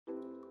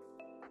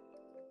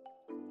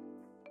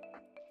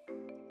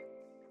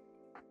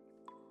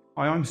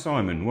Hi, I'm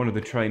Simon, one of the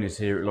trainers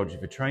here at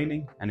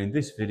Logic4training, and in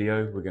this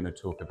video we're going to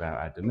talk about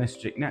our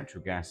domestic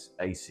natural gas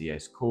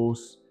ACS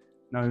course,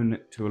 known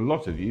to a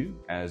lot of you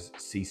as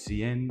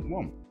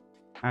CCN1.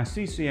 Our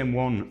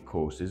CCN1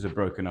 courses are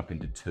broken up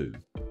into two.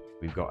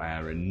 We've got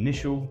our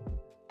initial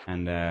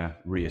and our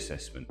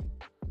reassessment.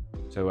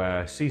 So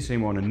our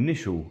CCN1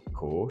 initial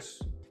course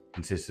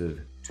consists of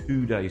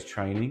 2 days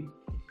training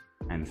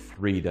and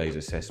 3 days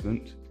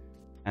assessment,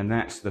 and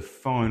that's the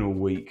final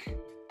week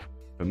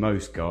for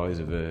most guys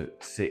of a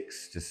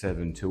 6 to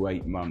 7 to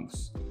 8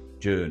 months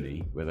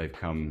journey where they've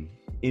come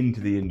into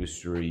the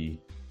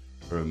industry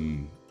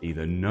from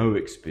either no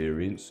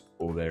experience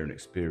or they're an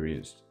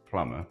experienced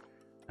plumber,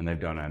 and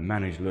they've done a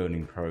managed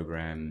learning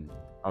program,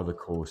 other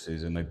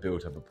courses, and they've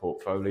built up a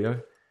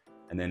portfolio.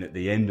 And then at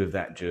the end of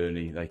that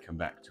journey, they come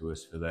back to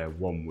us for their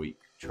 1 week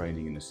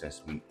training and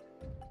assessment,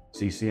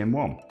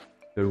 CCN1.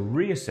 The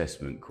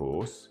reassessment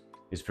course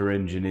is for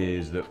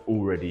engineers that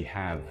already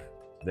have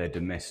their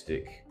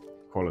domestic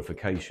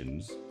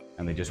qualifications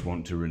and they just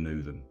want to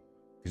renew them.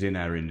 Because in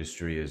our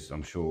industry, as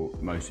I'm sure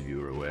most of you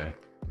are aware,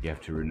 you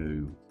have to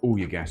renew all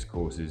your gas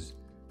courses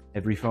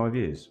every 5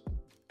 years.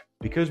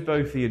 Because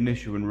both the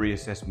initial and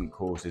reassessment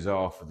courses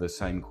are for the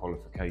same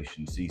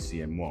qualification,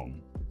 CCN1,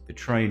 the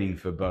training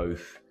for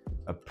both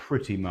are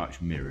pretty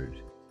much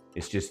mirrored.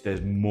 It's just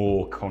there's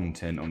more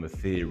content on the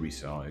theory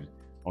side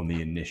on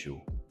the initial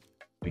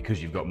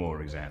because you've got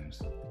more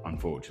exams,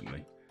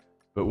 unfortunately.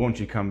 But once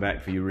you come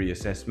back for your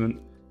reassessment,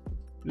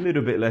 a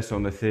little bit less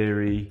on the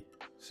theory,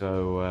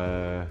 so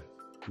a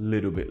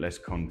little bit less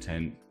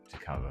content to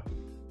cover.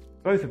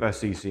 Both of our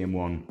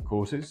CCN1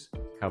 courses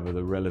cover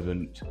the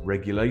relevant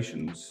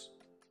regulations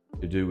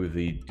to do with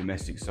the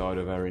domestic side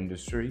of our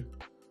industry,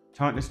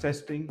 tightness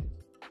testing,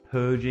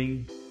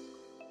 purging,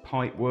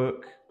 pipe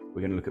work.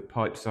 We're going to look at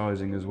pipe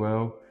sizing as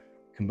well,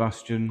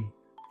 combustion,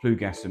 flue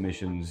gas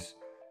emissions,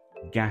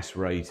 gas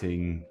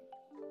rating,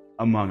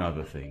 among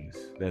other things.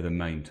 They're the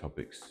main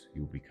topics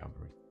you'll be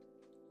covering.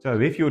 So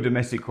if your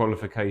domestic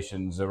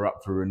qualifications are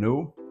up for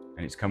renewal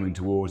and it's coming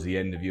towards the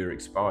end of your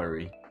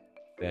expiry,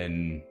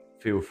 then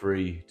feel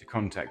free to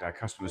contact our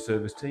customer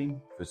service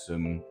team for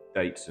some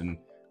dates and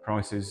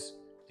prices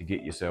to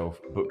get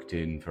yourself booked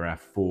in for our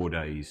 4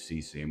 days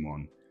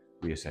CCN1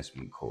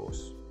 reassessment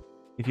course.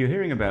 If you're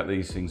hearing about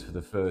these things for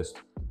the first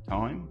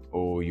time,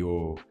 or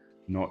you're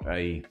not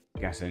a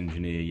gas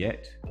engineer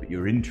yet, but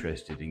you're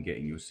interested in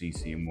getting your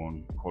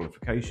CCN1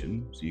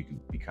 qualification so you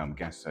can become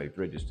gas safe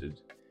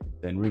registered,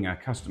 then ring our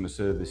customer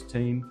service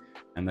team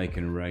and they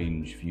can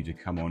arrange for you to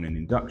come on an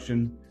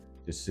induction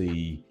to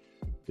see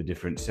the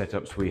different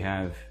setups we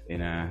have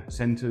in our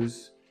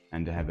centres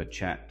and to have a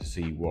chat to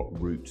see what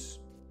route's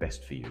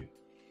best for you.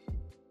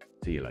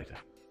 See you later.